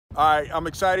All right, I'm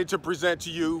excited to present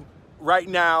to you right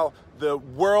now the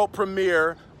world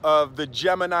premiere of the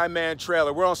Gemini Man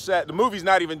trailer. We're on set. The movie's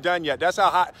not even done yet. That's how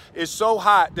hot. It's so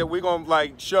hot that we're gonna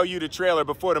like show you the trailer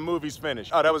before the movie's finished.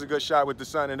 Oh, that was a good shot with the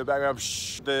sun in the background.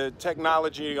 Shh. The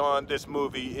technology on this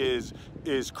movie is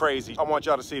crazy. I want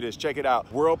y'all to see this. Check it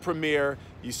out. World premiere.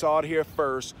 You saw it here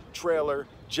first. Trailer,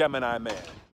 Gemini Man.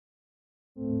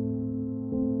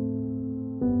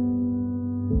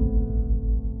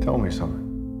 Tell me something.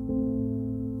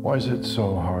 Why is it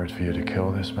so hard for you to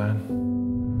kill this man?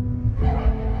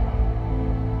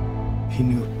 He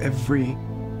knew every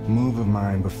move of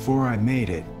mine before I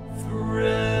made it.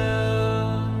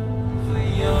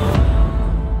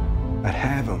 I'd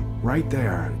have him right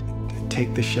there. I'd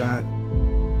take the shot.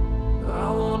 I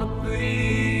wanna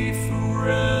be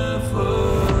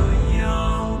forever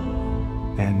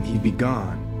young. And he'd be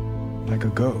gone, like a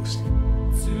ghost.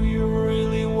 Do you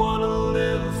really wanna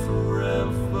live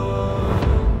forever?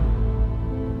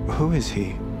 Who is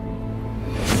he? I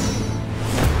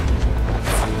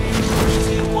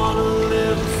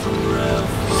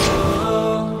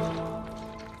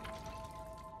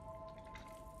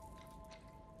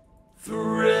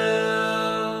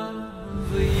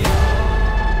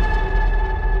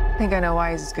think I know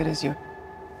why he's as good as you.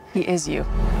 He is you.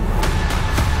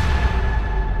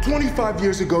 25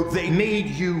 years ago, they made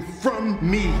you from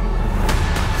me.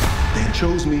 They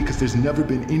chose me because there's never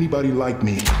been anybody like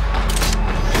me.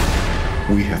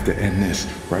 We have to end this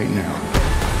right now.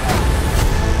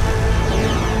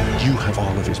 You have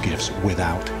all of his gifts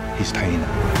without his pain.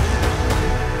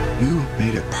 You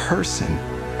made a person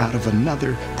out of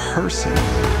another person.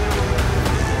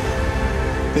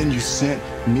 Then you sent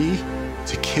me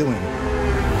to kill him.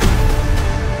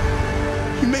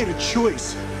 You made a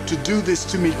choice to do this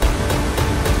to me.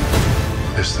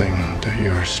 This thing that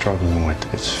you're struggling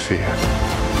with, it's fear.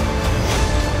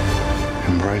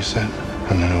 Embrace it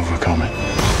and then overcome it.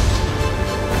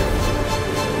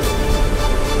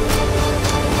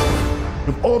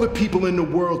 Of all the people in the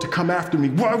world to come after me,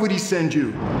 why would he send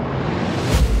you?